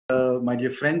My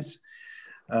dear friends,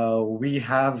 we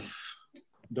have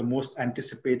the most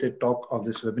anticipated talk of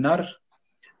this webinar.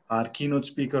 Our keynote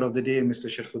speaker of the day, Mr.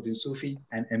 Sharafuddin Sufi,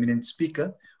 an eminent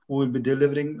speaker, who will be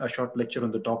delivering a short lecture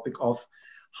on the topic of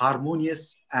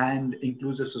harmonious and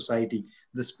inclusive society,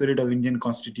 the spirit of Indian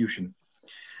Constitution.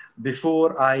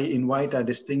 Before I invite our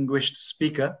distinguished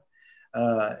speaker,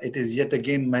 it is yet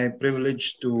again my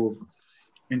privilege to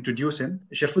introduce him.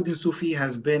 Sharafuddin Sufi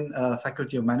has been a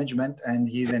faculty of management and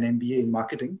he's an MBA in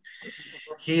marketing.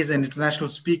 He is an international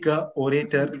speaker,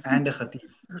 orator, and a khatib.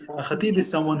 A khatib is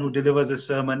someone who delivers a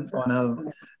sermon on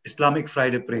a Islamic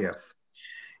Friday prayer.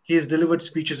 He has delivered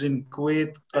speeches in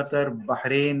Kuwait, Qatar,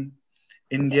 Bahrain,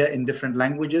 India in different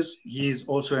languages. He is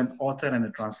also an author and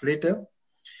a translator.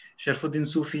 Sharafuddin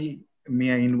Sufi,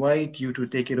 may I invite you to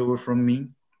take it over from me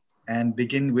and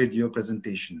begin with your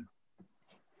presentation.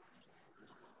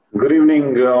 Good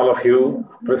evening, all of you.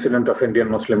 President of Indian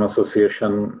Muslim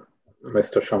Association,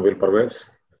 Mr. Shamil Parvez,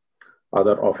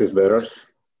 other office bearers,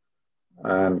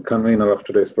 and convener of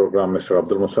today's program, Mr.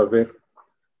 Abdul Musawwir,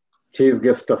 chief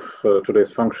guest of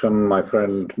today's function, my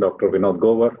friend, Dr. Vinod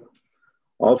Govar,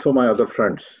 also my other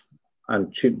friends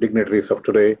and chief dignitaries of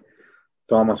today,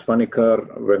 Thomas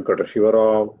Panikar, Venkata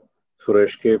Shivarao,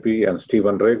 Suresh KP, and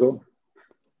Stephen Rego,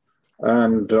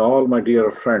 and all my dear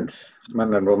friends,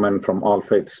 men and women from all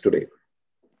faiths today.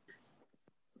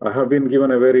 I have been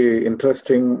given a very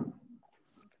interesting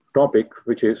topic,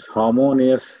 which is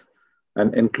harmonious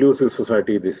and inclusive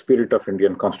society, the spirit of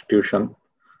Indian Constitution.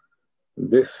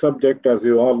 This subject, as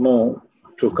you all know,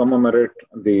 to commemorate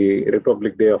the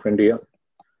Republic Day of India,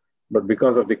 but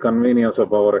because of the convenience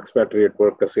of our expatriate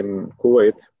workers in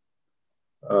Kuwait,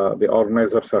 the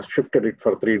organizers have shifted it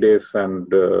for 3 days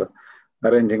and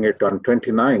arranging it on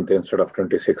 29th instead of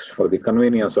 26th for the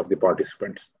convenience of the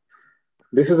participants.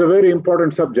 This is a very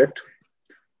important subject.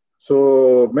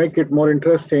 So make it more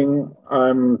interesting,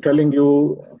 I'm telling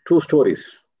you 2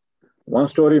 stories. One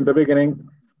story in the beginning,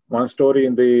 one story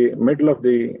in the middle of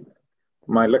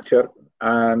my lecture,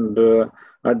 and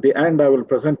at the end I will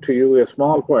present to you a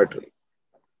small poetry.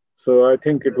 So I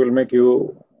think it will make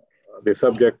the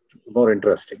subject more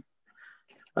interesting.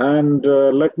 And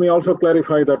let me also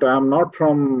clarify that I am not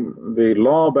from the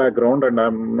law background and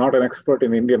I'm not an expert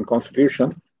in Indian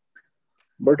Constitution,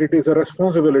 but it is a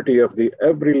responsibility of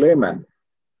every layman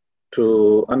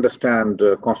to understand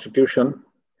the Constitution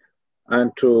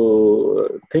and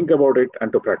to think about it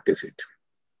and to practice it.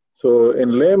 So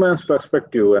in layman's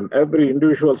perspective and every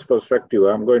individual's perspective,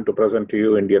 I'm going to present to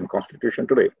you Indian Constitution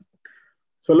today.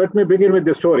 So let me begin with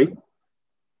the story.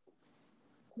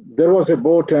 There was a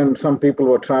boat and some people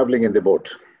were traveling in the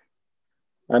boat.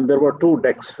 And there were 2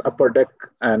 decks, upper deck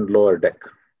and lower deck.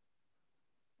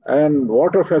 And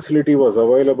water facility was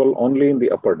available only in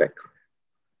the upper deck.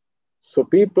 So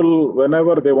people,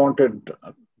 whenever they wanted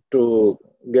to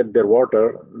get their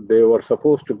water, they were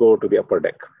supposed to go to the upper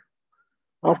deck.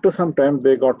 After some time,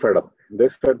 they got fed up. They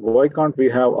said, why can't we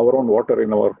have our own water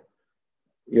in our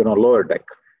lower deck?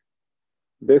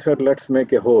 They said, let's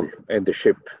make a hole in the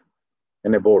ship,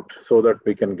 in a boat, so that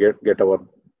we can get our,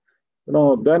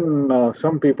 then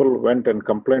some people went and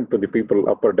complained to the people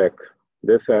upper deck.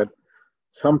 They said,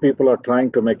 some people are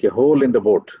trying to make a hole in the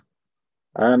boat.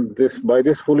 And by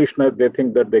this foolishness, they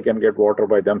think that they can get water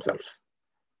by themselves.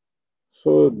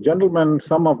 So gentlemen,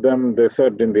 some of them, they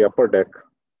said in the upper deck,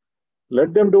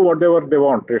 let them do whatever they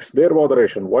want. It's their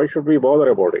botheration. Why should we bother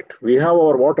about it? We have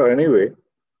our water anyway.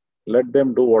 Let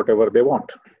them do whatever they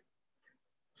want.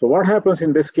 So what happens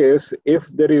in this case, if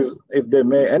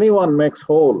anyone makes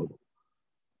hole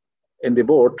in the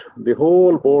boat, the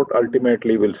whole boat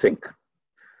ultimately will sink.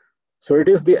 So it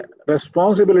is the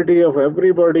responsibility of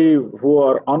everybody who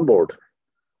are on board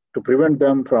to prevent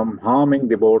them from harming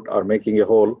the boat or making a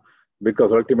hole,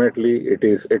 because ultimately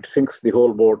it sinks the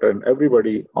whole boat and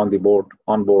everybody on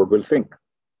board will sink.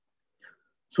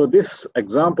 So this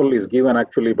example is given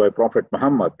actually by Prophet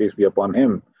Muhammad, peace be upon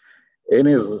him, in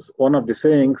one of the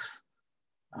sayings,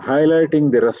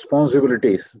 highlighting the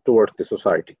responsibilities towards the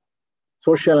society,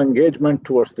 social engagement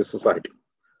towards the society.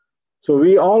 So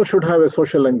we all should have a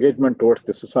social engagement towards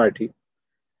the society.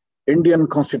 Indian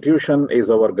Constitution is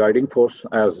our guiding force,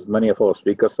 as many of our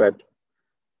speakers said.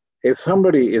 If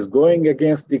somebody is going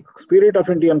against the spirit of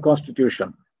Indian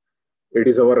Constitution, it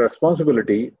is our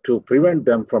responsibility to prevent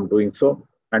them from doing so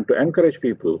and to encourage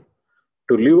people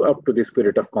to live up to the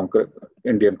spirit of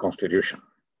Indian Constitution.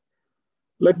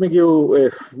 Let me give a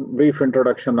brief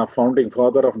introduction of founding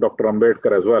father of Dr.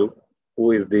 Ambedkar as well,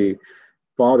 who is the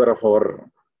father of our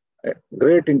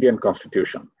great Indian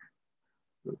Constitution.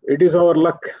 It is our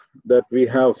luck that we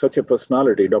have such a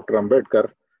personality, Dr.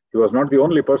 Ambedkar, He was not the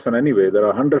only person anyway. There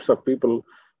are hundreds of people.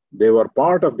 They were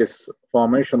part of this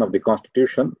formation of the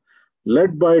Constitution,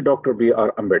 led by Dr.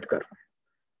 B.R. Ambedkar.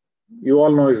 You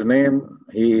all know his name.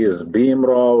 He is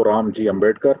Bhimrao Ramji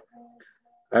Ambedkar.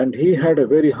 And he had a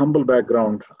very humble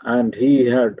background, and he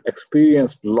had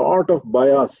experienced a lot of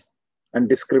bias and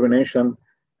discrimination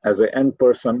as a young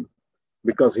person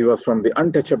because he was from the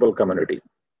untouchable community.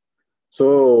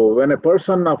 So when a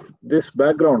person of this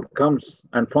background comes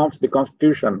and forms the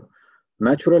Constitution,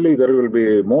 naturally there will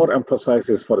be more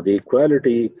emphasis for the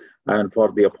equality and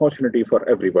for the opportunity for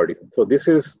everybody. So this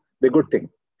is the good thing.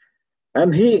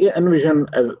 And he envisioned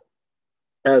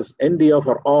as India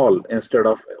for all instead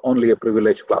of only a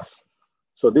privileged class.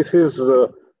 So this is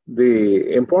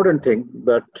the important thing,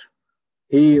 that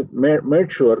he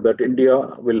made sure that India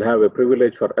will have a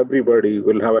privilege for everybody,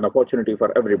 will have an opportunity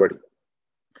for everybody,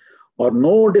 or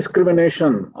no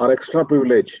discrimination or extra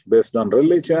privilege based on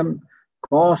religion,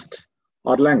 caste,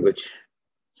 or language.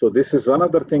 So this is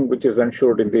another thing which is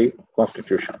ensured in the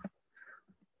Constitution.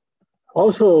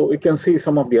 Also, we can see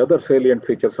some of the other salient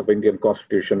features of Indian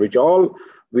Constitution, which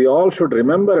we all should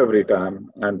remember every time,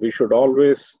 and we should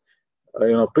always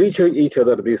preach each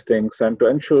other these things, and to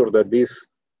ensure that these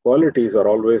qualities are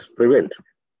always prevailed.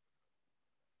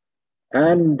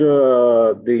 And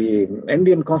the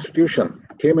Indian Constitution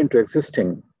came into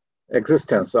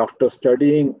existence after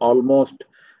studying almost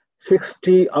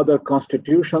 60 other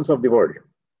constitutions of the world,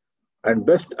 and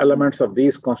best elements of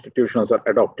these constitutions are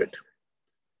adopted.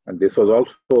 And this was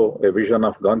also a vision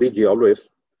of Gandhiji always.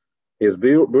 His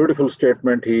beautiful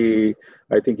statement,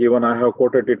 I think even I have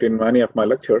quoted it in many of my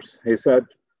lectures. He said,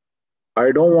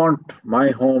 "I don't want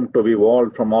my home to be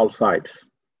walled from all sides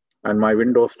and my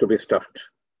windows to be stuffed.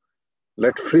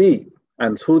 Let free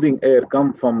and soothing air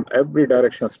come from every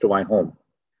direction to my home."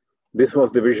 This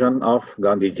was the vision of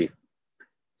Gandhiji.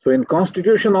 So in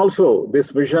Constitution also,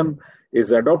 this vision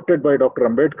is adopted by Dr.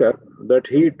 Ambedkar, that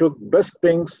he took best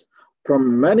things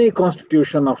from many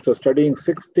constitutions after studying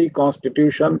 60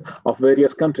 constitutions of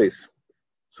various countries.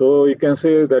 So you can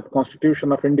say that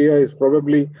Constitution of India is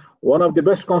probably one of the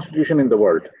best constitutions in the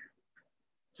world.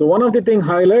 So one of the things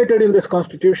highlighted in this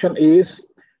Constitution is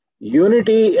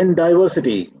unity in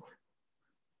diversity.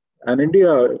 And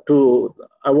India, to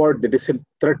avoid the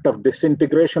threat of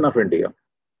disintegration of India.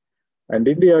 And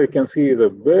India, you can see, is a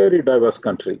very diverse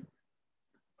country.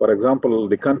 For example,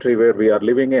 the country where we are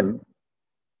living in,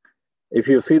 if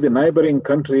you see the neighboring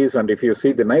countries and if you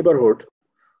see the neighborhood,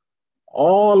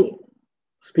 all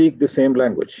speak the same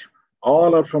language.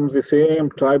 All are from the same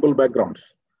tribal backgrounds.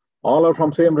 All are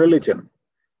from same religion.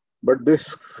 But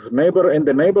in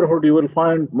the neighborhood, you will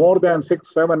find more than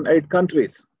 6, 7, 8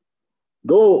 countries.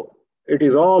 Though it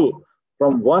is all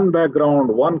from one background,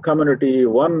 one community,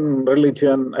 one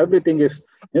religion, everything is,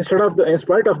 in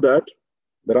spite of that,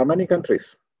 there are many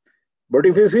countries. But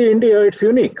if you see India, it's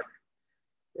unique.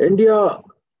 India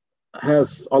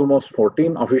has almost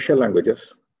 14 official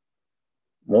languages,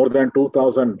 more than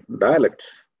 2,000 dialects,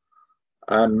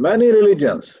 and many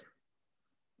religions.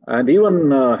 And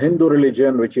even Hindu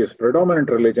religion, which is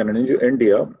predominant religion in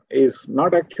India, is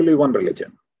not actually one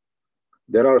religion.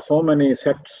 There are so many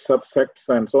sects, subsects,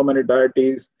 and so many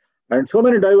deities, and so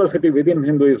many diversity within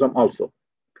Hinduism also.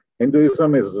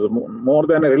 Hinduism is more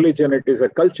than a religion, it is a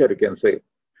culture, you can say,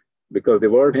 because the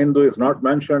word Hindu is not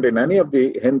mentioned in any of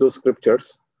the Hindu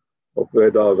scriptures, of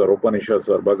Vedas or Upanishads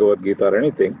or Bhagavad Gita or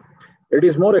anything. It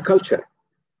is more a culture.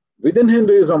 Within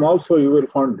Hinduism also, you will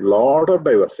find a lot of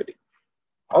diversity.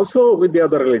 Also with the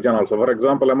other religion also. For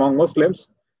example, among Muslims,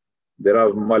 there are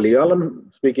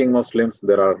Malayalam speaking Muslims,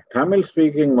 there are Tamil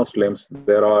speaking Muslims,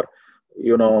 there are,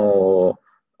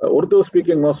 Urdu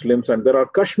speaking Muslims, and there are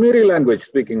Kashmiri language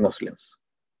speaking Muslims.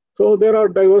 So there are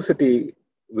diversity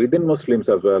within Muslims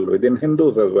as well, within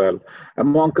Hindus as well,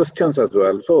 among Christians as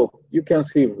well. So you can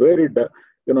see very,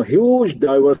 huge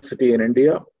diversity in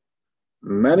India,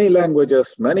 many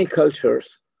languages, many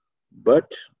cultures, but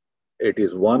it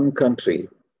is one country.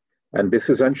 And this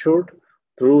is ensured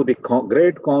through the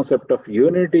great concept of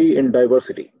unity in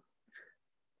diversity.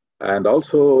 And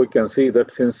also we can see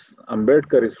that since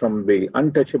Ambedkar is from the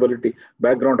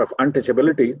background of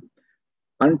untouchability,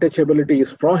 untouchability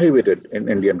is prohibited in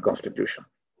Indian Constitution.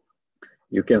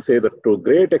 You can say that to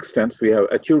great extent we have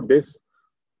achieved this,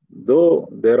 though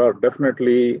there are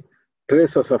definitely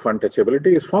traces of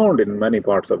untouchability is found in many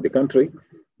parts of the country.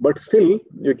 But still,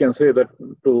 you can say that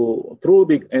through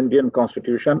the Indian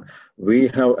Constitution, we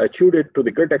have achieved it to the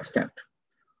great extent.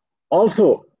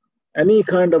 Also, any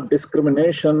kind of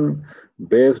discrimination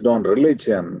based on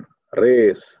religion,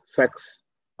 race, sex,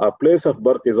 or place of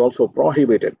birth is also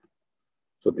prohibited.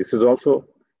 So this is also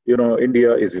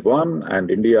India is one,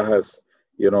 and India has,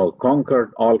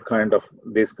 conquered all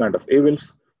these kind of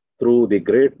evils through the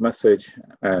great message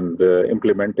and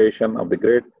implementation of the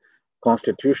great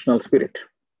constitutional spirit.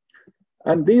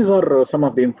 And these are some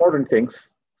of the important things.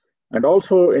 And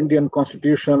also Indian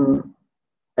Constitution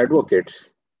advocates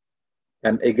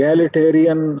an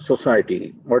egalitarian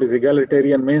society. What is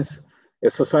egalitarian means? A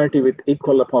society with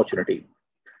equal opportunity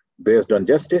based on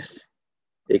justice,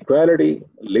 equality,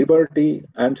 liberty,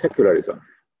 and secularism.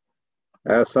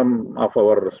 As some of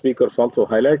our speakers also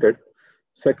highlighted,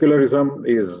 secularism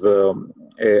is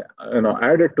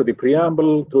added to the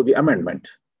preamble through the amendment.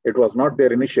 It was not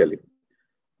there initially.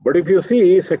 But if you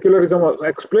see, secularism was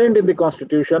explained in the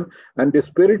Constitution, and the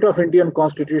spirit of Indian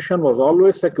Constitution was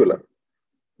always secular.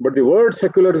 But the word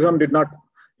secularism did not,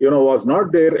 was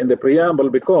not there in the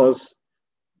preamble, because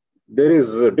there is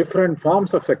different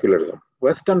forms of secularism.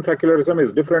 Western secularism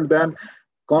is different than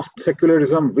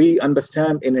secularism we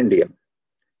understand in India.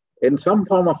 In some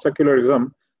form of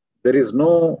secularism, there is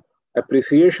no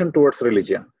appreciation towards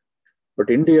religion. But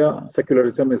India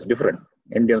secularism is different.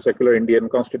 Indian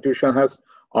Constitution has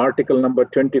Article number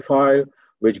 25,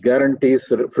 which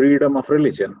guarantees freedom of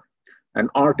religion, and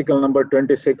Article number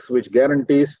 26, which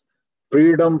guarantees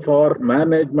freedom for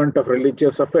management of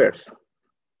religious affairs.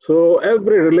 So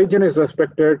every religion is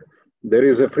respected. There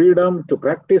is a freedom to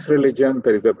practice religion.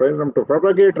 There is a freedom to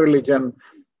propagate religion.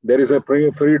 There is a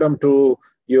freedom to,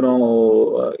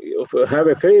 have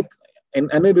a faith in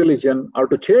any religion or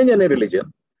to change any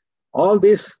religion. All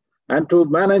this, and to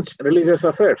manage religious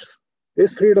affairs.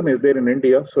 This freedom is there in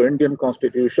India. So Indian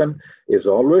Constitution is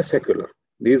always secular.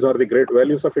 These are the great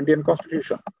values of Indian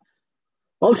Constitution.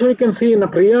 Also, you can see in the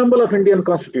preamble of Indian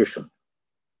Constitution,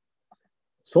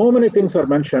 so many things are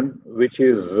mentioned, which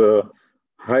is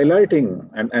highlighting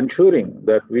and ensuring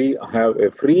that we have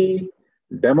a free,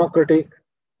 democratic,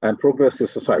 and progressive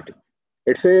society.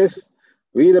 It says,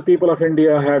 we the people of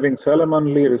India, having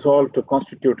solemnly resolved to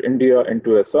constitute India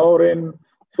into a sovereign,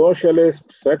 socialist,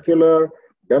 secular,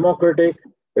 democratic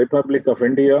Republic of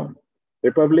India,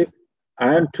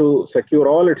 and to secure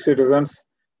all its citizens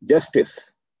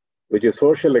justice, which is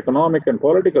social, economic, and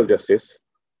political justice,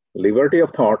 liberty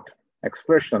of thought,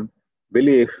 expression,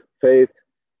 belief, faith,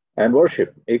 and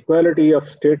worship, equality of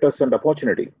status and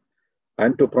opportunity,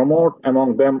 and to promote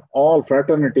among them all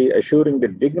fraternity, assuring the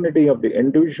dignity of the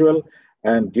individual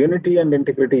and unity and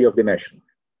integrity of the nation.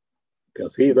 You can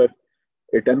see that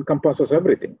it encompasses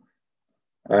everything.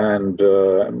 And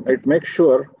it makes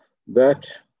sure that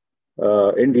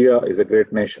India is a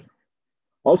great nation.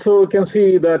 Also, you can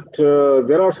see that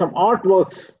there are some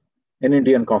artworks in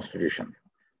Indian Constitution.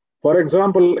 For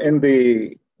example, in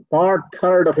the part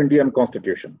 3rd of Indian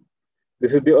Constitution,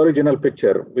 this is the original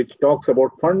picture, which talks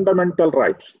about fundamental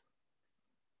rights.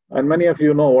 And many of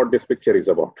you know what this picture is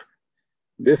about.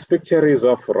 This picture is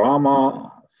of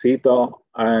Rama, Sita,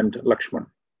 and Lakshman.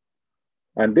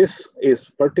 And this is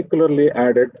particularly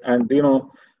added, and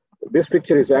this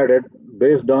picture is added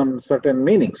based on certain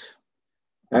meanings.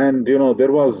 And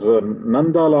there was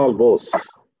Nandalal Bose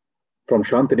from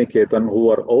Shantiniketan who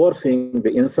are overseeing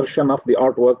the insertion of the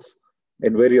artworks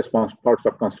in various parts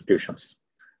of constitutions.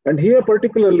 And here,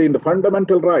 particularly in the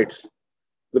fundamental rights,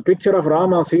 the picture of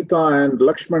Rama, Sita, and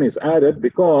Lakshman is added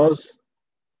because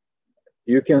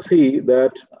you can see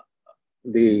that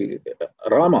the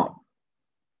Rama,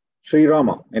 Sri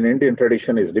Rama in Indian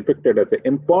tradition is depicted as an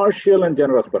impartial and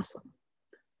generous person.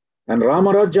 And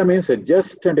Ramarajya means a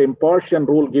just and impartial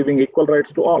rule giving equal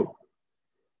rights to all.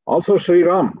 Also Sri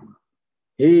Ram,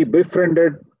 he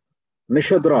befriended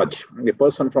Nishadraj, a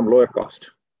person from lower caste.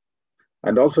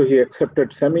 And also he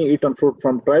accepted semi-eaten fruit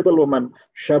from tribal woman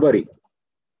Shabari.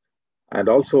 And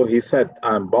also he said,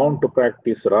 I am bound to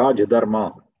practice Raj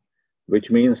Dharma,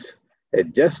 which means a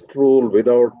just rule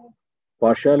without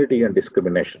partiality and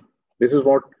discrimination. This is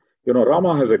what,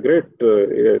 Rama has a great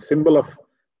symbol of,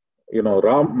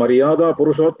 Ram, Maryada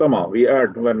Purushottama. We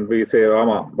add when we say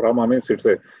Rama. Rama means it's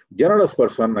a generous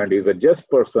person and he's a just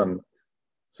person.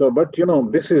 So, but,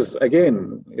 this is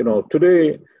again,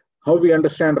 today, how we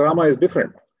understand Rama is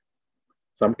different.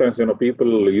 Sometimes,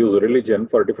 people use religion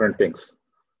for different things.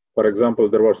 For example,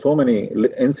 there were so many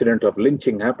incidents of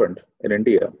lynching happened in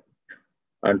India.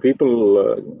 And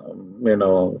people,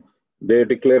 they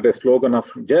declared a slogan of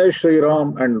Jai Shri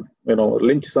Ram and,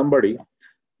 lynch somebody,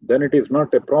 then it is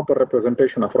not a proper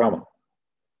representation of Rama.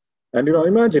 And,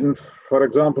 imagine, for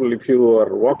example, if you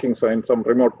are walking in some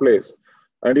remote place,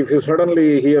 and if you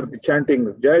suddenly hear the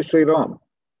chanting Jai Shri Ram,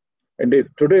 in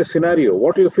today's scenario,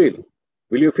 what do you feel?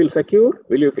 Will you feel secure?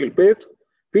 Will you feel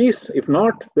peace? If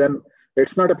not, then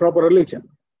it's not a proper religion.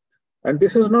 And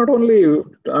this is not only,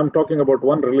 I'm talking about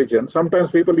one religion.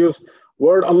 Sometimes people use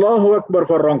word Allahu Akbar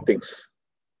for wrong things.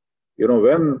 You know,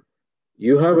 when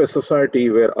you have a society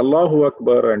where Allahu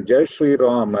Akbar and Jai Shri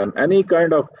Ram and any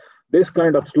kind of this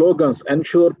kind of slogans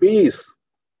ensure peace,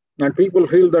 and people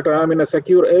feel that I am in a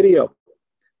secure area,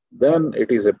 then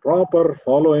it is a proper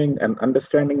following and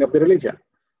understanding of the religion.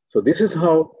 So this is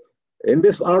how, in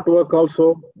this artwork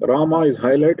also, Rama is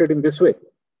highlighted in this way.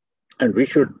 And we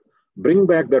should bring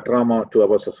back that Rama to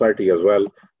our society as well,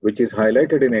 which is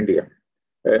highlighted in India,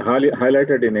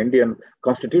 highlighted in Indian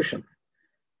Constitution.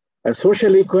 And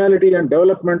social equality and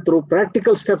development through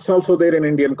practical steps also there in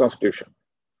Indian Constitution.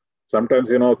 Sometimes,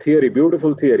 you know, theory,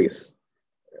 beautiful theories.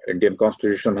 Indian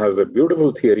Constitution has a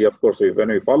beautiful theory, of course, when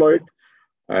we follow it,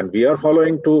 and we are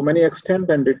following to many extent,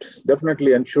 and it's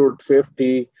definitely ensured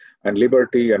safety and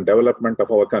liberty and development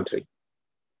of our country.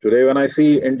 Today, when I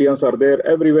see Indians are there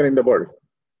everywhere in the world,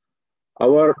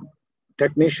 our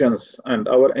technicians and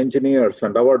our engineers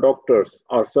and our doctors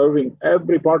are serving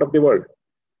every part of the world.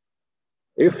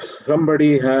 If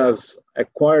somebody has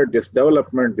acquired this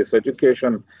development, this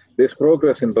education, this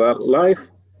progress in their life,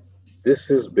 this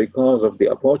is because of the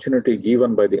opportunity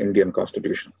given by the Indian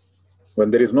Constitution. When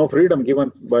there is no freedom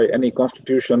given by any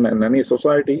constitution and any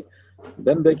society,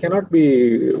 then they cannot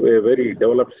be very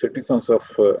developed citizens of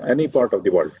any part of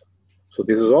the world. So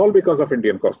this is all because of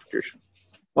Indian Constitution.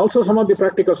 Also, some of the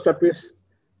practical steps is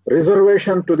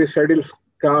reservation to the scheduled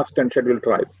caste and scheduled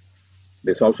tribe.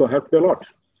 This also helped a lot.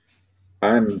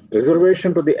 And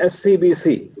reservation to the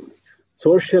SCBC,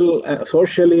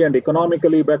 socially and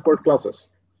economically backward classes.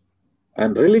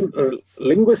 And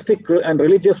linguistic and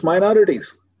religious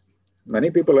minorities.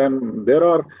 Many people, and there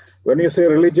are, when you say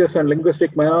religious and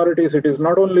linguistic minorities, it is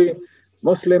not only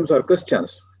Muslims or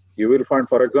Christians. You will find,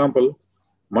 for example,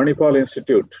 Manipal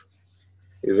Institute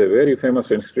is a very famous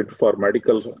institute for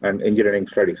medical and engineering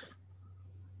studies.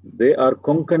 They are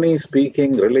Konkani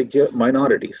speaking religious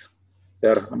minorities. They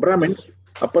are Brahmins,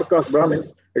 upper caste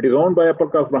Brahmins. It is owned by upper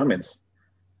caste Brahmins.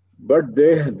 But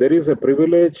there is a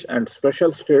privilege and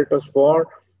special status for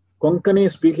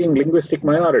Konkani speaking linguistic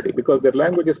minority because their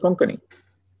language is Konkani.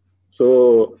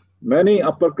 So many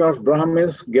upper caste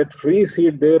Brahmins get free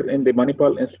seat there in the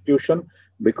Manipal institution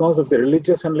because of the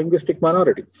religious and linguistic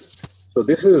minority. So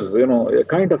this is, you know, a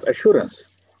kind of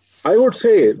assurance. I would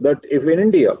say that if in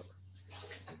India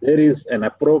there is an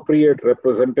appropriate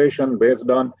representation based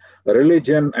on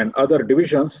religion and other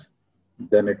divisions,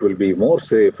 then it will be more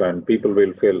safe and people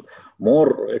will feel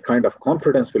more, a kind of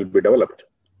confidence will be developed.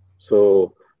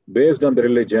 So based on the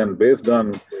religion, based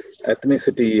on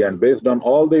ethnicity, and based on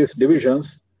all these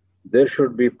divisions, there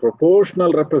should be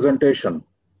proportional representation.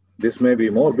 This may be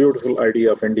a more beautiful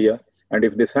idea of India. And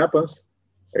if this happens,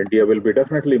 India will be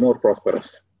definitely more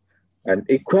prosperous. And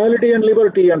equality and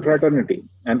liberty and fraternity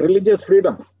and religious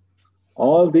freedom,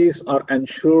 all these are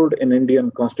ensured in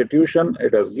Indian Constitution.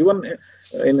 It is given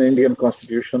in Indian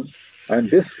Constitution, and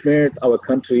this made our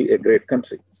country a great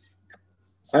country.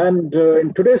 And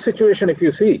in today's situation, if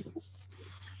you see,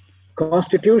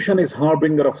 Constitution is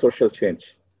harbinger of social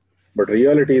change, but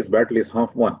reality is battle is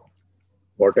half won.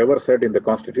 Whatever said in the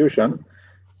Constitution,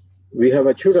 we have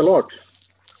achieved a lot,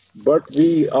 but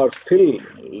we are still,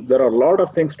 there are a lot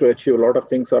of things to achieve, a lot of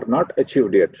things are not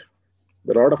achieved yet.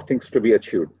 There are a lot of things to be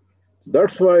achieved.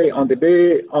 That's why on the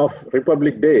day of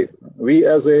Republic Day, we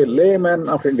as a layman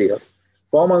of India,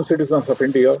 common citizens of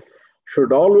India,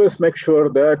 should always make sure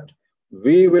that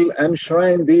we will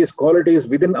enshrine these qualities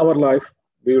within our life.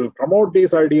 We will promote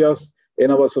these ideas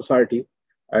in our society,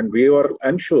 and we will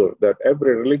ensure that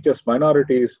every religious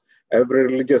minorities, every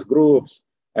religious groups,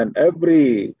 and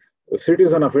every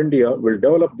citizen of India will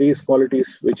develop these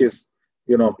qualities, which is,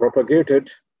 you know,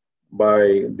 propagated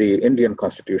by the Indian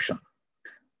Constitution.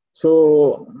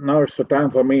 So now it's the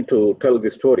time for me to tell the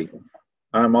story.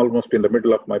 I'm almost in the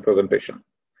middle of my presentation.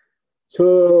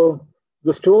 So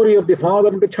the story of the father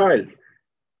and the child.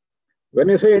 When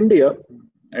you say India,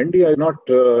 India is not,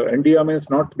 India means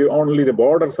not only the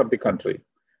borders of the country.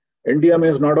 India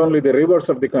means not only the rivers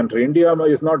of the country. India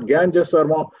is not Ganges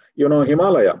or, you know,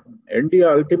 Himalaya.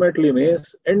 India ultimately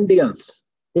means Indians,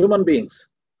 human beings.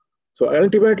 So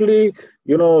ultimately,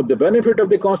 you know, the benefit of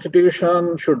the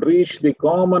Constitution should reach the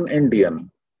common Indian.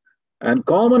 And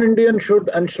common Indian should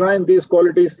enshrine these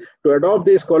qualities, to adopt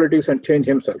these qualities and change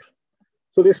himself.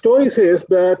 So the story says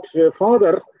that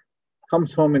father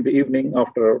comes home in the evening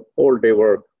after a whole day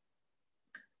work.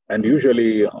 And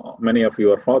usually many of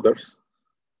you are fathers.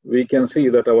 We can see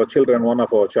that our children, one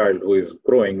of our child who is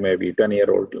growing, maybe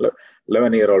 10-year-old,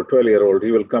 11-year-old, 12-year-old,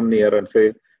 he will come near and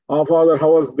say, "Oh, father,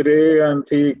 how was the day?" And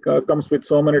he comes with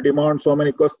so many demands, so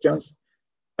many questions.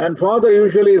 And father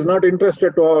usually is not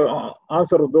interested to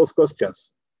answer those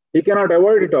questions. He cannot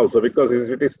avoid it also, because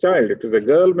it is child. It is a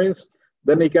girl means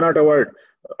then he cannot avoid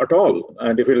at all.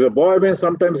 And if it is a boy means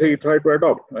sometimes he try to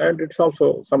adopt. And it's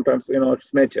also sometimes,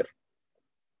 it's nature.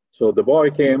 So the boy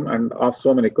came and asked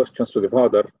so many questions to the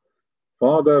father.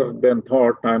 Father then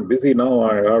thought, I'm busy now.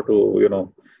 I have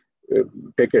to,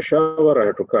 take a shower. I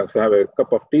have to have a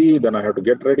cup of tea. Then I have to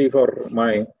get ready for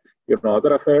my,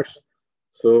 other affairs.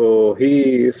 So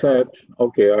he said,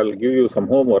 okay, I'll give you some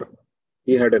homework.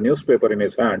 He had a newspaper in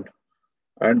his hand,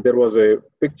 and there was a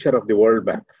picture of the World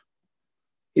Bank.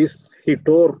 He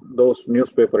tore those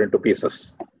newspaper into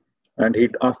pieces, and he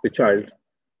asked the child,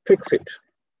 fix it.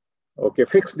 Okay,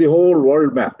 fix the whole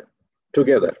world map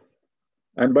together.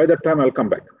 And by that time, I'll come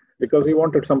back, because he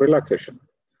wanted some relaxation.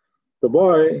 The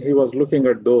boy, he was looking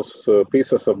at those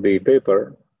pieces of the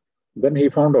paper. Then he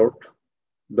found out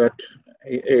that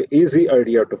an easy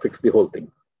idea to fix the whole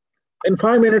thing. In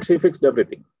 5 minutes, he fixed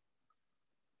everything.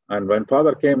 And when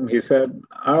father came, he said,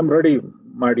 I'm ready,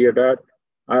 my dear dad.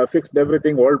 I have fixed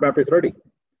everything. World map is ready.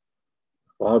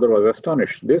 Father was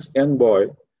astonished. This young boy,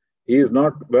 he is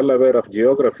not well aware of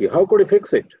geography. How could he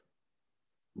fix it?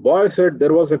 Boy said,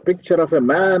 there was a picture of a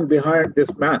man behind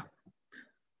this man.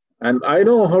 And I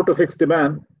know how to fix the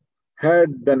man. Head,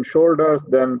 then shoulders,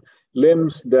 then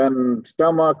limbs, then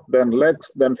stomach, then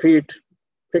legs, then feet.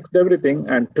 Fixed everything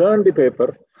and turned the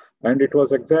paper, and it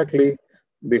was exactly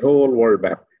the whole world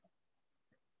map.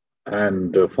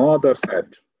 And father said,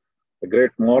 the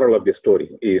great moral of the story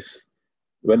is,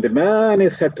 when the man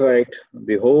is set right,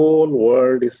 the whole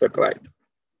world is set right.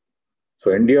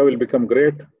 So India will become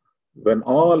great when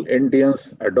all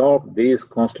Indians adopt these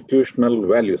constitutional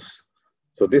values.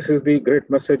 So this is the great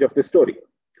message of the story.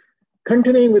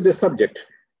 Continuing with the subject,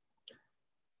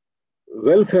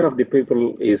 welfare of the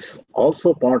people is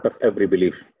also part of every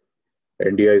belief.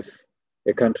 India is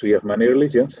a country of many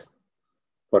religions.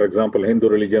 For example, Hindu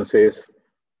religion says,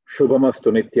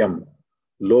 Shubhamastu Nityam,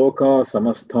 Loka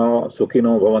Samastha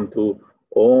Sukhino Bhavantu,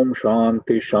 Om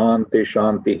Shanti Shanti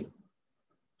Shanti.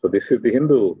 So this is the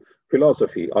Hindu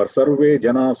philosophy, or Sarve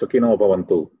Jana Sukhino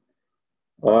Bhavantu.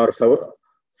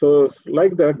 So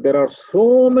like that, there are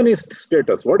so many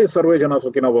status. What is Sarve Jana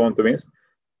Sukhino Bhavantu means?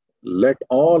 Let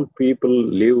all people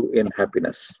live in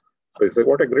happiness. So it's like,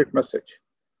 what a great message.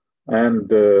 And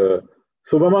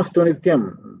Subhamastu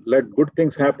Nityam, let good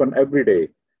things happen every day.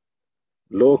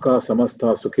 Loka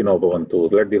Samastha Sukhino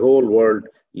Bhavantu, let the whole world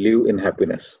live in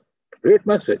happiness. Great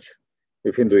message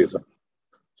of Hinduism.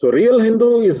 So real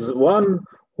Hindu is one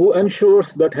who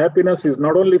ensures that happiness is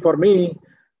not only for me,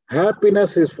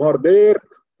 happiness is for there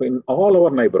in all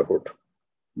our neighborhood.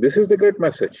 This is the great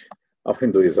message of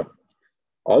Hinduism.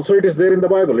 Also, it is there in the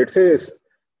Bible. It says,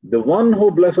 the one who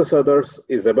blesses others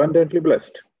is abundantly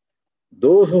blessed.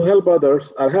 Those who help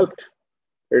others are helped.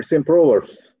 It's in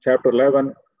Proverbs, chapter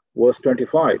 11, verse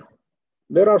 25.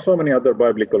 There are so many other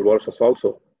biblical verses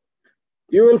also.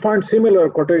 You will find similar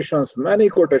quotations, many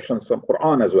quotations from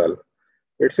Quran as well.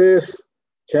 It says,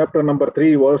 chapter number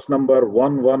 3, verse number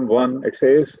 111, it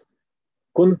says,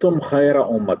 Kuntum khayra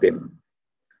ummatin.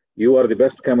 You are the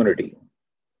best community.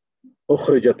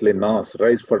 Ukhrijat linnas,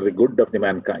 rise for the good of the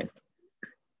mankind.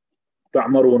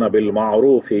 Ta'maruna bil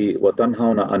ma'rufi wa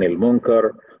tanhauna anil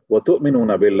munkar wa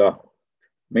tu'minuna billah.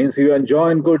 Means you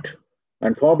enjoin good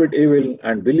and forbid evil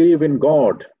and believe in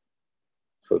God.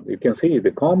 So you can see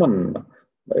the common,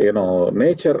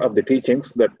 nature of the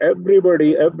teachings, that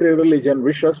everybody, every religion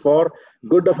wishes for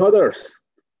good of others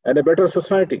and a better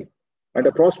society and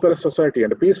a prosperous society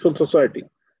and a peaceful society.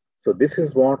 So this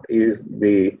is what is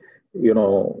the,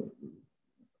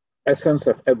 essence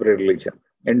of every religion.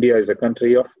 India is a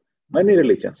country of many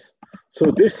religions.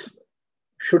 So this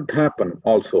should happen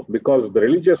also, because the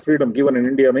religious freedom given in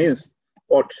India means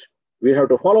what? We have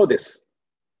to follow this.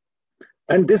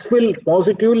 And this will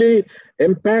positively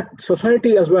impact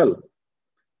society as well.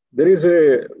 There is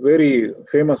a very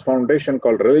famous foundation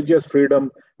called Religious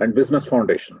Freedom and Business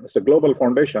Foundation. It's a global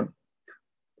foundation.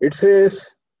 It says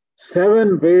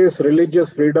 7 ways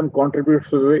religious freedom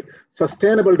contributes to the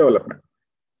sustainable development.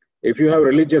 If you have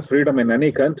religious freedom in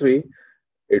any country,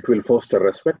 it will foster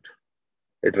respect.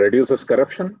 It reduces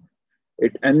corruption.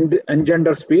 It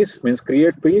engenders peace, means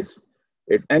create peace.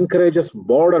 It encourages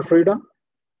border freedom.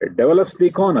 It develops the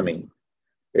economy.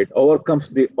 It overcomes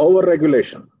the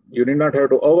over-regulation. You need not have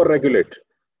to over-regulate,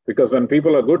 because when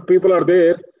people are good, people are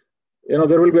there,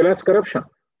 there will be less corruption.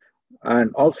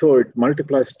 And also it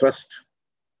multiplies trust.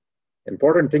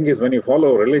 Important thing is, when you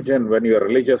follow religion, when you are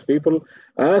religious people,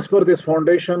 as per this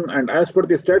foundation and as per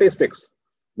the statistics,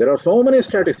 there are so many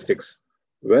statistics.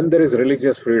 When there is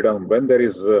religious freedom, when there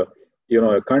is,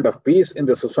 a kind of peace in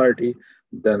the society,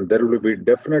 then there will be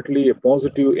definitely a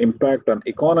positive impact on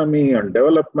economy and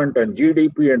development and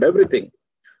GDP and everything.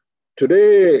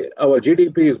 Today, our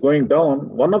GDP is going down.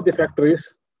 One of the factors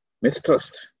is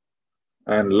mistrust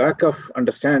and lack of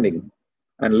understanding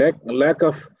and lack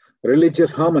of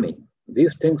religious harmony.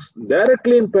 These things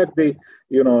directly impact the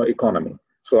economy.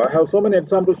 So I have so many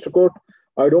examples to quote.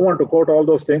 I don't want to quote all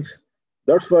those things.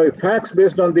 That's why facts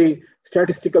based on the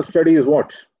statistical study is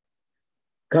what?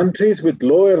 Countries with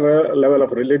lower level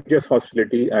of religious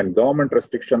hostility and government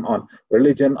restriction on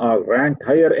religion are ranked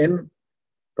higher in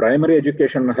primary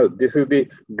education and health. This is the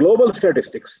global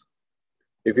statistics.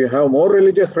 If you have more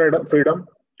religious freedom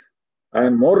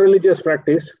and more religious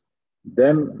practice,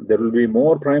 then there will be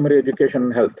more primary education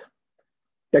and health.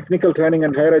 Technical training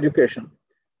and higher education,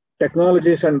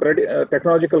 technologies and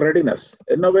technological readiness,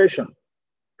 innovation,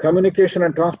 communication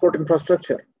and transport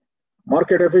infrastructure,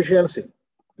 market efficiency,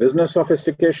 business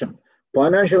sophistication,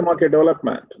 financial market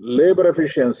development, labor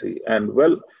efficiency, and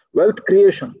wealth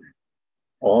creation.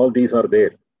 All these are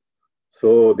there.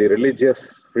 So the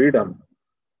religious freedom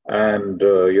and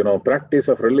practice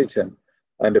of religion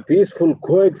and a peaceful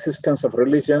coexistence of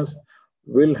religions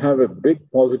will have a big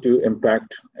positive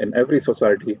impact in every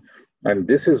society. And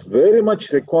this is very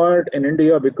much required in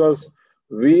India because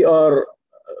we are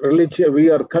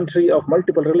a country of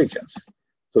multiple religions.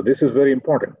 So this is very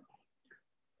important.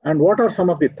 And what are some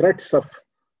of the threats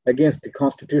against the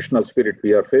constitutional spirit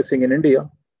we are facing in India?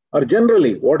 Or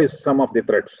generally, what is some of the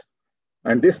threats?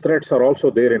 And these threats are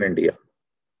also there in India.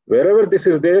 Wherever this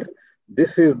is there,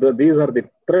 these are the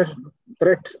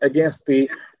threats against the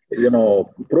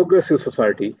progressive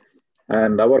society,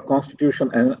 and our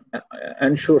constitution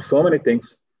ensures so many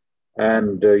things.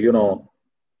 And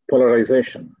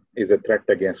polarization is a threat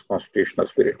against constitutional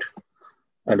spirit,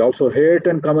 and also hate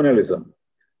and communalism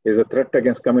is a threat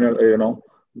against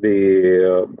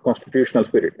the constitutional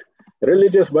spirit.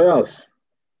 Religious bias,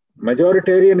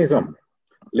 majoritarianism,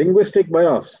 linguistic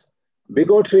bias,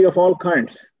 bigotry of all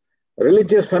kinds,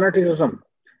 religious fanaticism,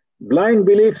 blind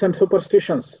beliefs and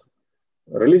superstitions.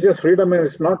 Religious freedom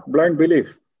is not blind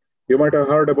belief. You might have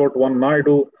heard about one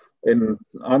Naidu in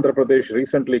Andhra Pradesh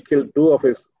recently killed 2 of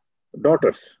his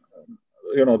daughters.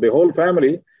 The whole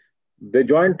family, they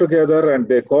joined together and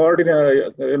they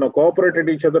cooperated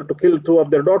each other to kill 2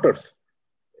 of their daughters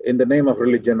in the name of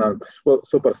religion and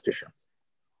superstition.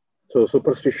 So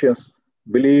superstitious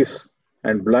beliefs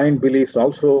and blind beliefs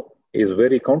also is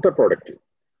very counterproductive.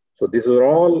 So these are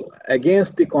all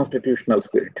against the constitutional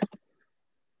spirit.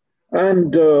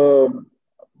 And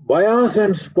bias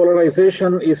and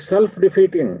polarization is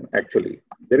self-defeating, actually.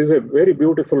 There is a very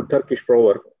beautiful Turkish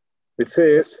proverb which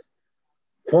says,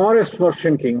 forests were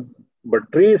shrinking,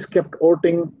 but trees kept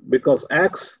oating because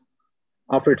axe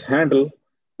of its handle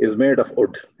is made of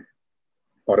wood.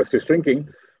 Forest is shrinking,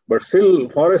 but still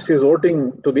forest is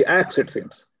oating to the axe, it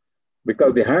seems,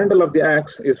 because the handle of the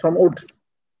axe is from wood.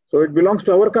 So it belongs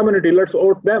to our community, let's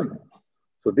oat them.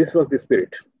 So this was the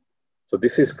spirit. So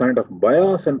this is kind of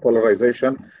bias and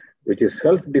polarization, which is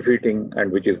self-defeating and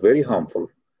which is very harmful.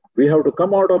 We have to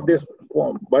come out of this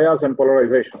bias and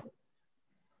polarization.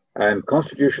 And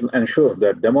Constitution ensures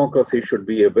that democracy should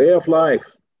be a way of life.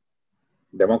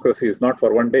 Democracy is not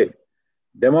for one day.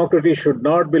 Democracy should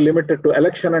not be limited to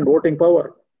election and voting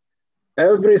power.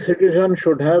 Every citizen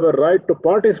should have a right to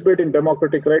participate in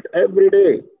democratic right every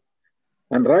day,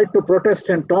 and right to protest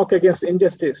and talk against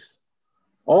injustice.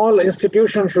 All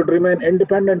institutions should remain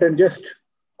independent and just.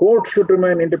 Courts should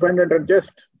remain independent and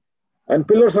just. And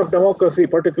pillars of democracy,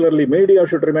 particularly media,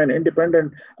 should remain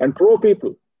independent and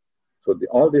pro-people. So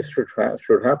all this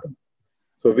should happen.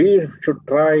 So we should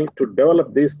try to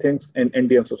develop these things in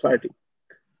Indian society.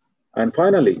 And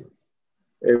finally,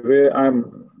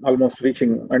 I'm almost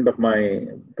reaching end of my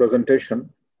presentation.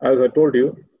 As I told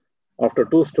you, after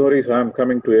 2 stories, I'm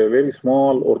coming to a very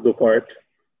small Urdu poet.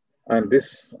 And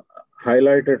this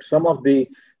highlighted some of the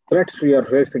threats we are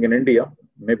facing in India.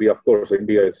 Maybe, of course,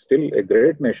 India is still a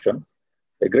great nation,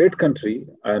 a great country,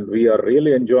 and we are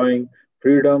really enjoying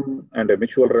freedom and a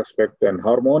mutual respect and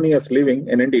harmonious living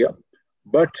in India.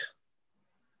 But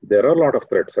there are a lot of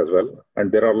threats as well,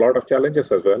 and there are a lot of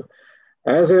challenges as well.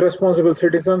 As a responsible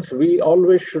citizens, we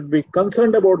always should be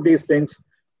concerned about these things,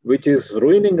 which is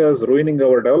ruining us, ruining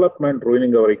our development,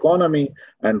 ruining our economy,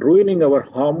 and ruining our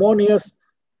harmonious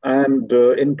and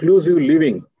inclusive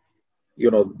living.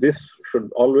 This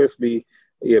should always be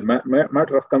a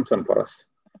matter of concern for us.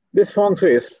 This song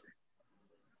says,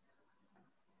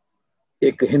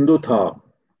 एक हिंदू था,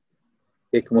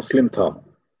 एक मुस्लिम था,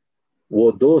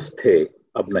 वो दोस्त थे,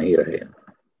 अब नहीं रहे.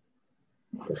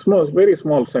 Very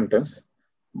small sentence,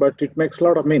 but it makes a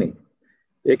lot of meaning.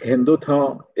 एक हिंदू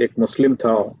था, एक मुस्लिम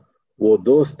था, वो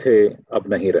दोस्त थे, अब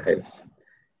नहीं रहे.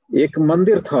 एक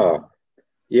मंदिर था,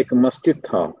 एक मस्जिद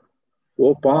था,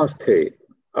 वो पास थे,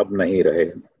 अब नहीं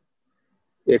रहे.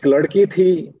 एक लड़की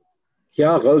थी,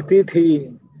 क्या गलती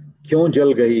थी, क्यों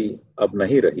जल गई, अब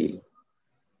नहीं रही.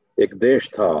 एक देश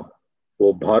था,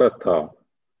 वो भारत था,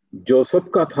 जो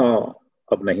सबका था,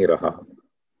 अब नहीं रहा.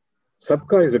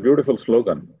 Sabka is a beautiful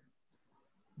slogan,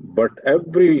 but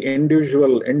every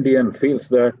individual Indian feels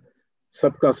that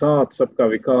Sabka Saath, Sabka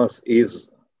Vikas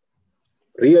is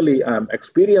really, I'm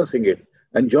experiencing it,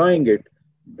 enjoying it,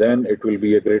 then it will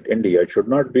be a great India. It should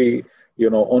not be,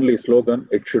 only slogan.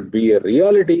 It should be a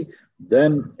reality.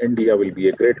 Then India will be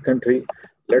a great country.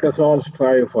 Let us all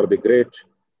strive for the great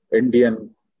Indian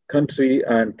country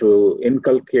and to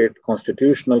inculcate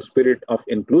constitutional spirit of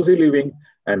inclusive living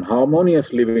and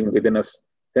harmonious living within us.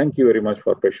 Thank you very much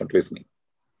for patient listening.